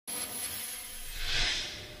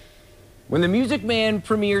When The Music Man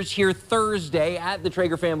premieres here Thursday at the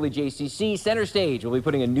Trager family JCC, Center Stage will be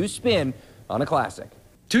putting a new spin on a classic.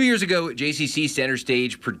 2 years ago, JCC Center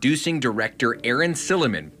Stage producing director Aaron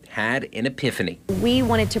Silliman had an epiphany. We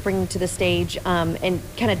wanted to bring to the stage and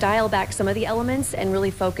kind of dial back some of the elements and really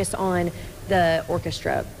focus on the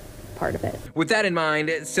orchestra part of it. With that in mind,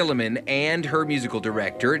 Silliman and her musical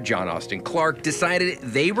director, John Austin Clark, decided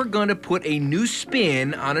they were going to put a new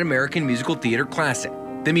spin on an American musical theater classic,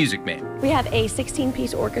 The Music Man. We have a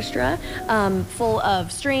 16-piece orchestra full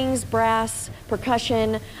of strings, brass,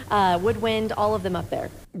 percussion, woodwind, all of them up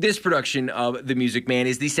there. This production of The Music Man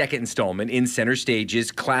is the second installment in Center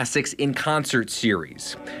Stage's Classics in Concert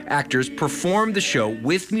series. Actors perform the show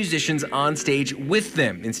with musicians on stage with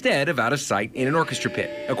them instead of out of sight in an orchestra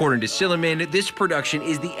pit. According to Silliman, this production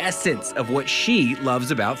is the essence of what she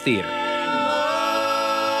loves about theater.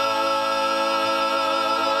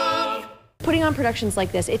 Putting on productions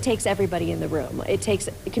like this, it takes everybody in the room.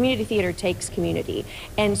 Community theater takes community.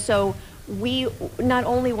 And so we not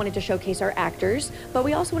only wanted to showcase our actors, but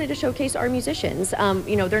we also wanted to showcase our musicians.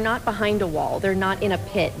 They're not behind a wall. They're not in a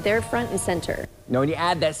pit. They're front and center. Now, when you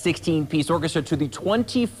add that 16-piece orchestra to the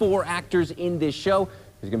 24 actors in this show,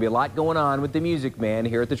 there's going to be a lot going on with The Music Man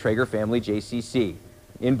here at the Trager family JCC.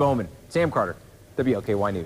 In Bowman, Sam Carter, WLKY News.